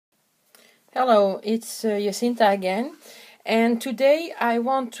Hello, it's Jacinta again, and today I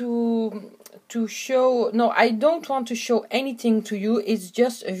want to show. No, I don't want to show anything to you. It's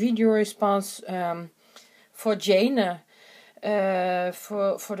just a video response for Jane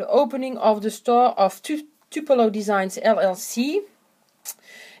for the opening of the store of Tupelo Designs LLC.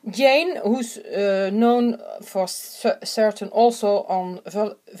 Jane, who's known for certain also on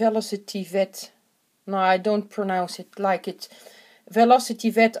Velocity Vet. No, I don't pronounce it like it.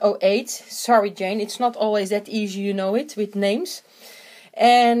 Velocity Vet 08. Sorry, Jane, it's not always that easy, you know it, with names.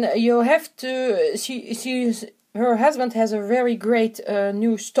 And you have to. Her husband has a very great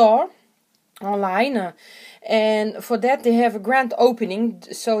new store online, and for that they have a grand opening.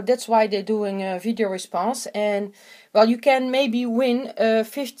 So that's why they're doing a video response. And well, you can maybe win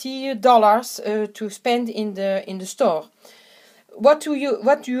 $50 to spend in the store. What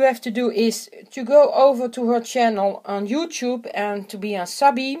you have to do is to go over to her channel on YouTube and to be a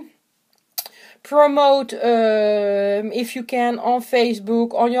subby. Promote if you can on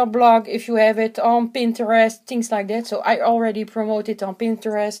Facebook, on your blog, if you have it on Pinterest, things like that. So I already promote it on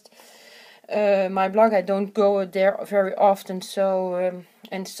Pinterest. My blog, I don't go there very often, so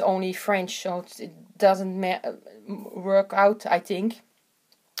and it's only French, so it doesn't work out, I think.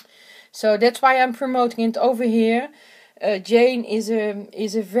 So that's why I'm promoting it over here. Jane is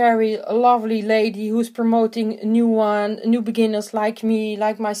a very lovely lady who's promoting new beginners like me,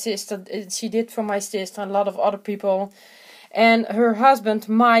 like my sister. She did for my sister and a lot of other people. And her husband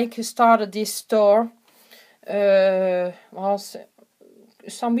Mike started this store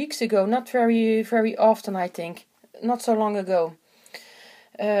some weeks ago, not very often, I think, not so long ago.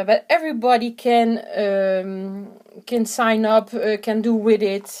 But everybody can sign up, can do with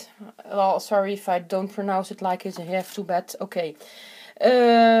it. Oh, sorry if I don't pronounce it like it. I have to, but okay.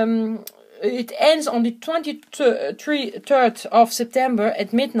 It ends on the 23rd of September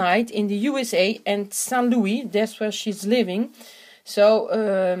at midnight in the USA and St. Louis. That's where she's living. So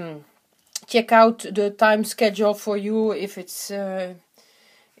check out the time schedule for you if it's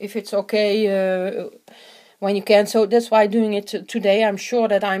okay. When you can. So that's why I'm doing it today. I'm sure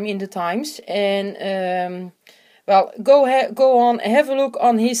that I'm in the times. And well, go on, have a look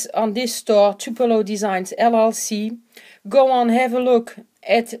on this store, Tupelo Designs LLC. Go on, have a look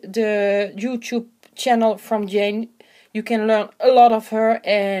at the YouTube channel from Jane. You can learn a lot of her,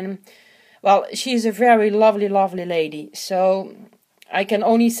 and well, she's a very lovely lady. So I can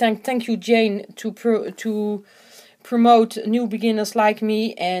only thank you, Jane, to promote new beginners like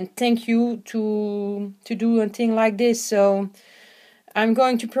me, and thank you to do a thing like this. So I'm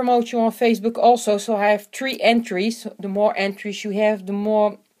going to promote you on Facebook also. So I have 3 entries. The more entries you have, the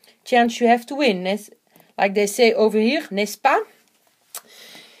more chance you have to win, like they say over here, n'est-ce pas?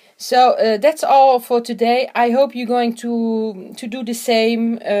 So that's all for today. I hope you're going to do the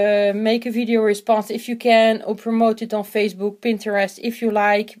same. Make a video response if you can, or promote it on Facebook, Pinterest if you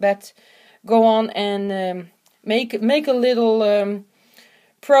like. But go on and make a little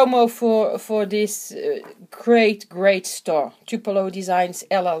promo for this great store, Tupelo Designs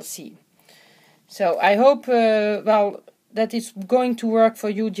LLC. So I hope that it's going to work for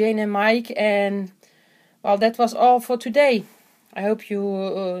you, Jane and Mike. And well, that was all for today. I hope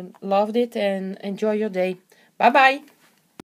you loved it and enjoy your day. Bye bye.